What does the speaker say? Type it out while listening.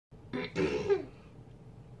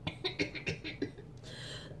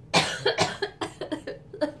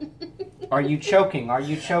Are you choking? Are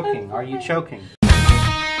you choking? Are you choking? Team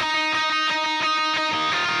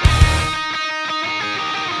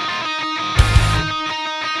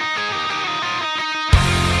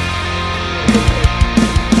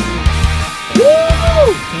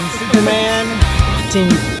Superman. Team...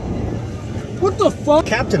 What the fuck?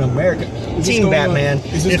 Captain America. Team Batman.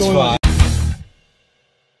 It's fine.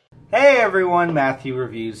 Hey everyone, Matthew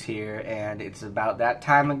Reviews here, and it's about that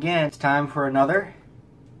time again. It's time for another...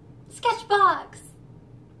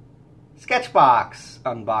 Sketchbox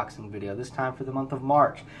unboxing video, this time for the month of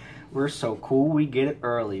March. We're so cool, we get it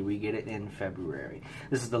early. We get it in February.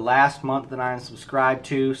 This is the last month that I am subscribed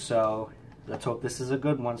to, so let's hope this is a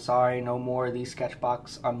good one. Sorry, no more of these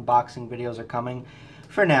Sketchbox unboxing videos are coming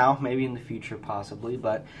for now. Maybe in the future, possibly.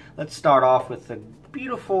 But let's start off with the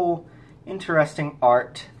beautiful, interesting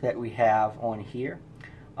art that we have on here.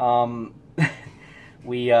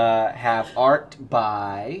 We have art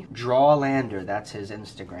by Drawlander. That's his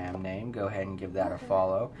Instagram name. Go ahead and give that a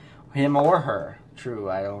follow. Him or her. True,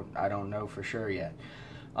 I don't know for sure yet.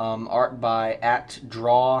 Art by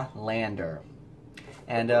 @Drawlander.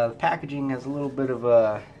 And packaging has a little bit of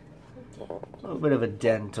a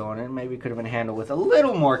dent on it. Maybe could have been handled with a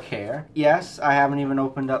little more care. Yes, I haven't even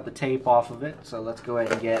opened up the tape off of it, so let's go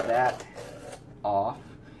ahead and get that off.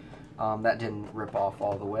 That didn't rip off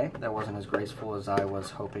all the way. That wasn't as graceful as I was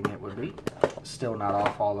hoping it would be. Still not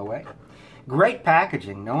off all the way. Great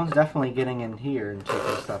packaging. No one's definitely getting in here and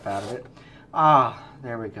taking stuff out of it. Ah,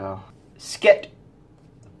 there we go. Sketchbox.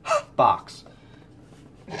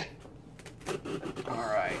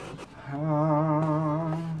 Alright.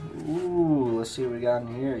 Ooh, let's see what we got in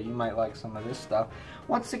here. You might like some of this stuff.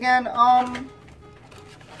 Once again,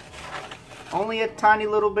 only a tiny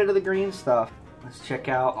little bit of the green stuff. Let's check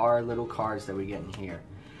out our little cards that we get in here.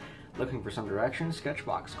 Looking for some directions?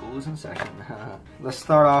 Sketchbox, school is in session. Let's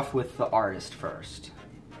start off with the artist first.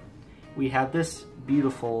 We have this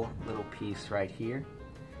beautiful little piece right here.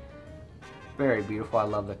 Very beautiful. I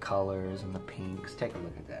love the colors and the pinks. Take a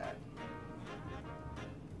look at that.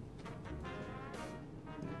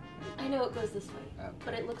 I know it goes this way, okay,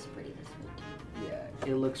 but it looks pretty this way too. Yeah,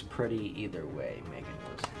 it looks pretty either way. Megan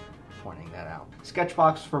was pointing that out.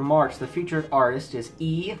 Sketchbox for March. The featured artist is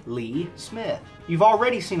E. Lee Smith. You've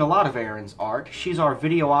already seen a lot of Erin's art. She's our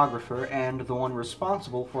videographer and the one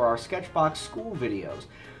responsible for our Sketchbox school videos.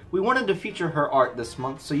 We wanted to feature her art this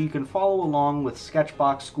month so you can follow along with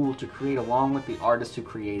Sketchbox School to create along with the artist who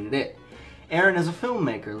created it. Erin is a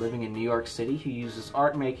filmmaker living in New York City who uses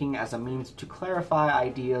art making as a means to clarify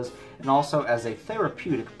ideas and also as a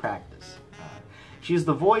therapeutic practice. She is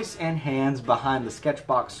the voice and hands behind the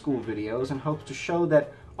Sketchbox school videos and hopes to show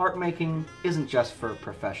that art making isn't just for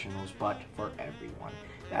professionals but for everyone.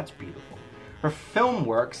 That's beautiful. Her film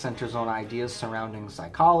work centers on ideas surrounding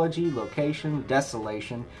psychology, location,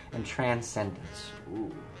 desolation, and transcendence.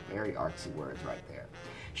 Ooh, very artsy words right there.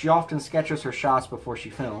 She often sketches her shots before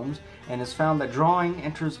she films and has found that drawing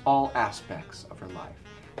enters all aspects of her life.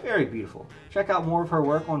 Very beautiful. Check out more of her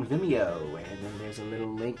work on Vimeo, and then there's a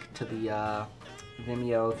little link to the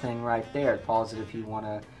Vimeo thing right there. Pause it if you want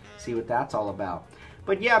to see what that's all about.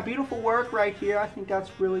 But yeah, beautiful work right here. I think that's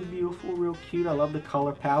really beautiful, real cute. I love the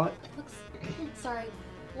color palette. It looks, sorry,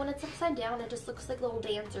 when it's upside down it just looks like little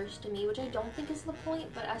dancers to me, which I don't think is the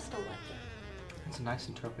point, but I still like it. It's a nice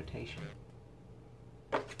interpretation.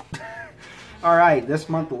 Alright, this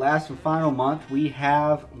month, the last and final month, we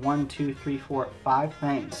have 5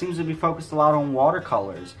 things. Seems to be focused a lot on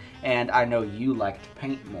watercolors, and I know you like to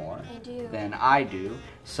paint more than I do,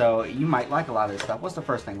 so you might like a lot of this stuff. What's the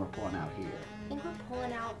first thing we're pulling out here? I think we're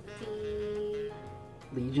pulling out the...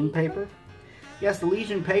 Legion paper? Yes, the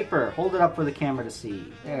Legion paper. Hold it up for the camera to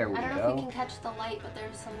see. There we go. I don't know if you can catch the light, but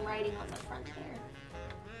there's some writing on the front there.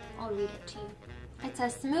 I'll read it to you. It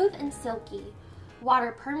says, smooth and silky.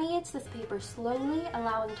 Water permeates this paper slowly,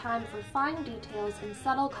 allowing time for fine details and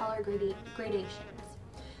subtle color gradations.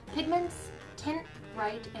 Pigments tint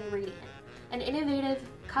bright and radiant. An innovative,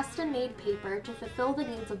 custom-made paper to fulfill the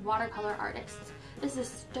needs of watercolor artists. This is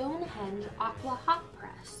Stonehenge Aqua Hot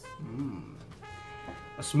Press.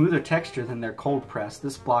 A smoother texture than their cold press,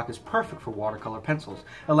 this block is perfect for watercolor pencils,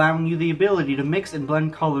 allowing you the ability to mix and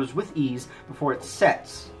blend colors with ease before it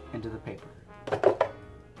sets into the paper.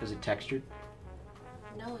 Is it textured?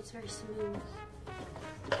 No, it's very smooth.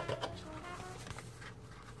 What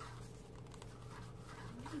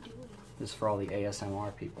are you doing? This is for all the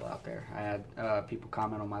ASMR people out there. I had people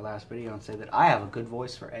comment on my last video and say that I have a good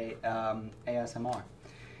voice for ASMR.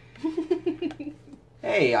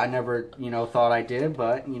 Hey, I never, thought I did,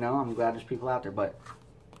 but, I'm glad there's people out there, but...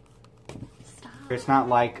 Stop. It's not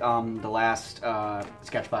like the last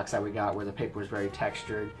Sketchbox that we got where the paper was very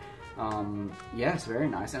textured. Yeah, it's very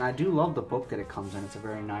nice. And I do love the book that it comes in. It's a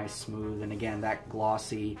very nice, smooth, and again, that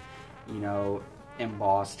glossy, you know,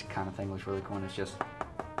 embossed kind of thing looks really cool. And it's just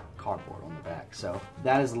cardboard on the back. So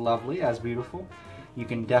that is lovely. That's beautiful. You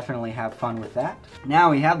can definitely have fun with that.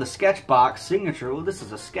 Now we have the Sketchbox signature. Well, this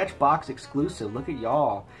is a Sketchbox exclusive. Look at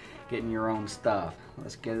y'all getting your own stuff.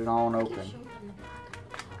 Let's get it on open.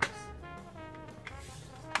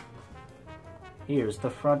 Here's the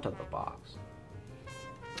front of the box.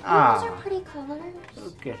 Those are pretty colors.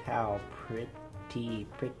 Look at how pretty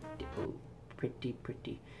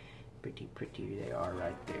they are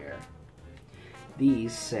right there.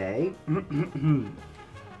 These say,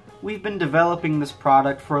 we've been developing this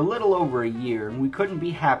product for a little over a year and we couldn't be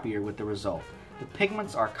happier with the result. The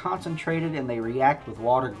pigments are concentrated and they react with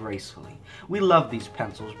water gracefully. We love these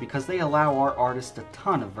pencils because they allow our artists a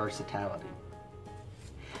ton of versatility.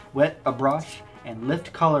 Wet a brush and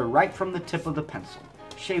lift color right from the tip of the pencil.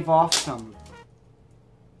 Shave off some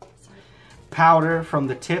powder from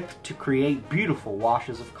the tip to create beautiful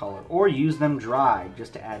washes of color, or use them dry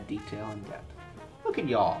just to add detail and depth. Look at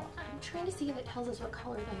y'all. I'm trying to see if it tells us what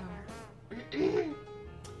color they are.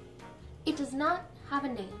 It does not have a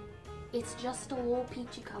name. It's just a little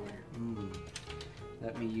peachy color.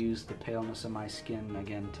 Let me use the paleness of my skin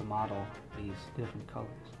again to model these different colors.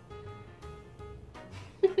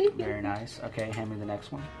 Very nice. Okay, hand me the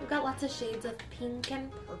next one. We've got lots of shades of pink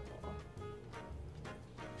and purple.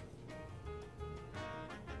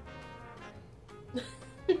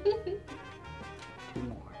 Two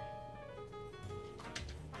more.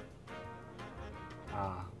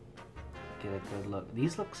 Get a good look.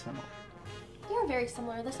 These look similar. They are very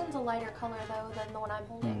similar. This one's a lighter color though than the one I'm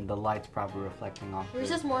holding. The light's probably reflecting off. There's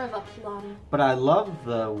just more of a plum. But I love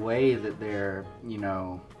the way that they're, you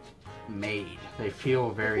know, made. They feel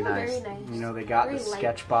very nice. Very nice. You know, they got Very the light.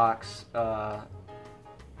 Sketchbox. Sketchbox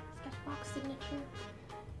signature.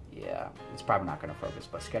 Yeah, it's probably not going to focus,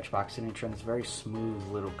 but Sketchbox signature, and it's very smooth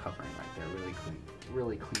little covering right there.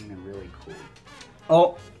 Really clean and really cool.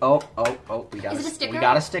 Oh, we got Is it a sticker? We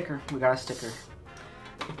got a sticker. We got a sticker.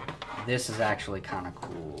 This is actually kind of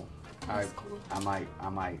cool. Cool. I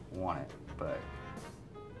might want it, but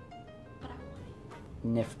But I want it.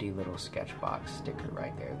 nifty little Sketchbox sticker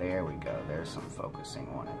right there. There we go. There's some focusing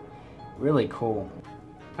on it. Really cool.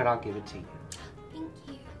 But I'll give it to you. Thank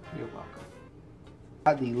you. You're welcome.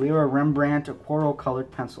 Got the Lyra Rembrandt aquarelle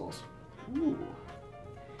colored pencils. Ooh.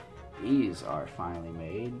 These are finally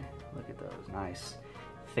made. Look at those. Nice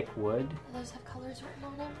thick wood. Do those have colors written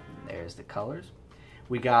on them? There's the colors.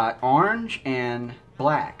 We got orange and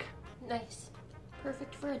black. Nice.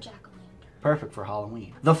 Perfect for a jack-o'-lantern. Perfect for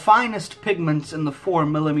Halloween. The finest pigments in the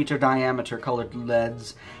 4mm diameter colored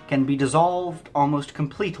leads can be dissolved almost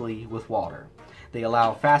completely with water. They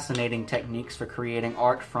allow fascinating techniques for creating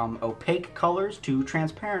art from opaque colors to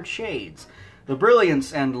transparent shades. The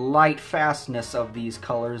brilliance and light fastness of these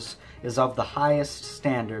colors is of the highest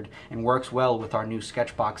standard and works well with our new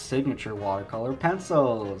Sketchbox signature watercolor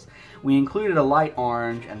pencils. We included a light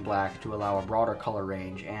orange and black to allow a broader color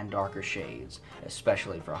range and darker shades,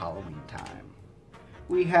 especially for Halloween time.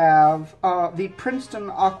 We have the Princeton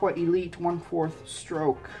Aqua Elite 1/4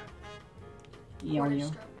 stroke. Quarter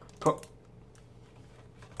stroke. Oh.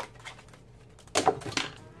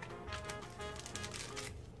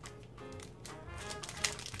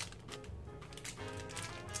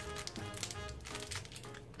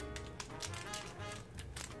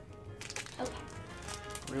 Okay.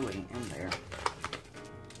 Really in there.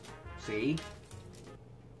 See?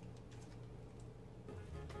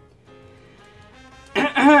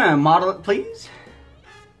 Model it, please.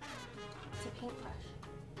 It's a paintbrush.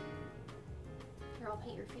 Here, I'll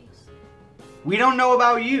paint your face. We don't know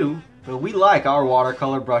about you, but we like our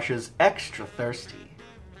watercolor brushes extra thirsty.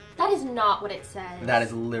 That is not what it says. That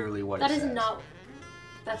is literally what it says. That is not.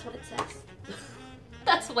 That's what it says.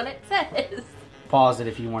 That's what it says. Pause it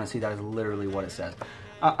if you want to see. That is literally what it says.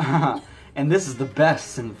 And this is the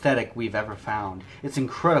best synthetic we've ever found. It's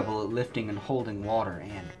incredible at lifting and holding water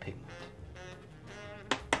and pigment.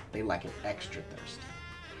 They like it extra thirsty.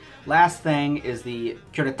 Last thing is the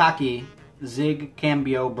Kuretake Zig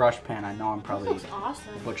Cambio brush pen. I know I'm probably That looks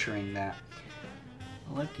awesome. butchering that.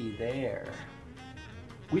 Looky there.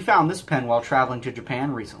 We found this pen while traveling to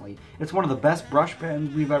Japan recently. It's one of the best brush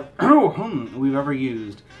pens we've ever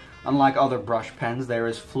used. Unlike other brush pens, there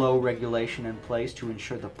is flow regulation in place to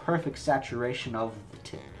ensure the perfect saturation of the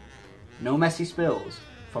tip. No messy spills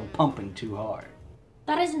from pumping too hard.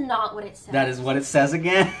 That is not what it says. That is what it says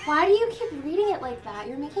again? Why do you keep reading it like that?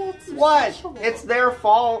 You're making it so What? sexual. It's their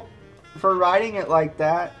fault. for writing it like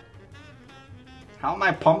that. How am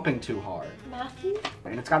I pumping too hard? Matthew?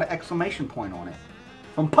 And it's got an exclamation point on it.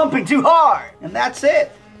 From pumping too hard! And that's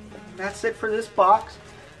it. That's it for this box.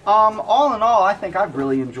 All in all, I think I've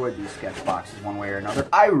really enjoyed these sketch boxes one way or another.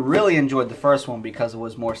 I really enjoyed the first one because it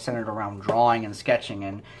was more centered around drawing and sketching,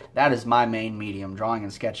 and that is my main medium, drawing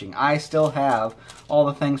and sketching. I still have all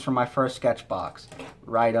the things from my first sketch box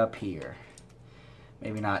right up here.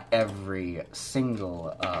 Maybe not every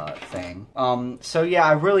single thing. So yeah,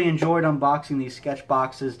 I've really enjoyed unboxing these sketch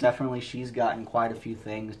boxes. Definitely she's gotten quite a few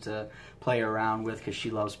things to play around with because she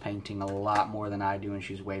loves painting a lot more than I do, and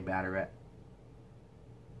she's way better at.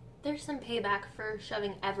 There's some payback for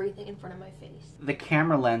shoving everything in front of my face. The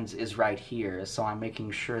camera lens is right here, so I'm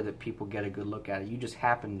making sure that people get a good look at it. You just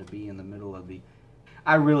happen to be in the middle of the...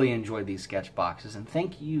 I really enjoyed these sketch boxes, and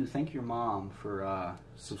thank your mom for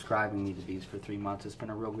subscribing me to these for 3 months. It's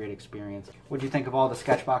been a real great experience. What do you think of all the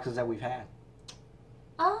sketch boxes that we've had?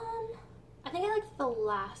 I think I liked the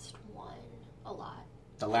last one a lot.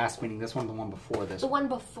 The last meaning this one, the one before this? The one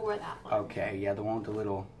before that one. Okay, yeah, the one with the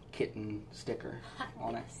little kitten sticker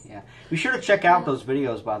on it. Yeah. Be sure to check out those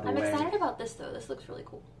videos, by the way. I'm excited about this, though. This looks really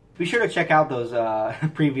cool. Be sure to check out those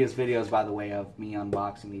previous videos, by the way, of me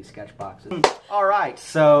unboxing these sketch boxes. Alright,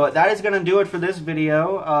 so that is going to do it for this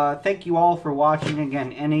video. Thank you all for watching.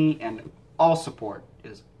 Again, any and all support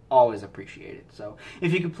is always appreciated. So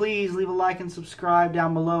if you could please leave a like and subscribe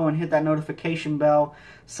down below and hit that notification bell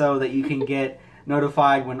so that you can get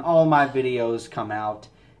notified when all my videos come out.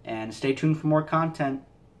 And stay tuned for more content.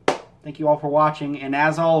 Thank you all for watching, and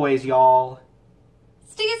as always, y'all,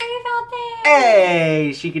 stay safe out there!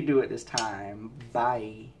 Hey! She could do it this time.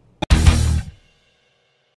 Bye.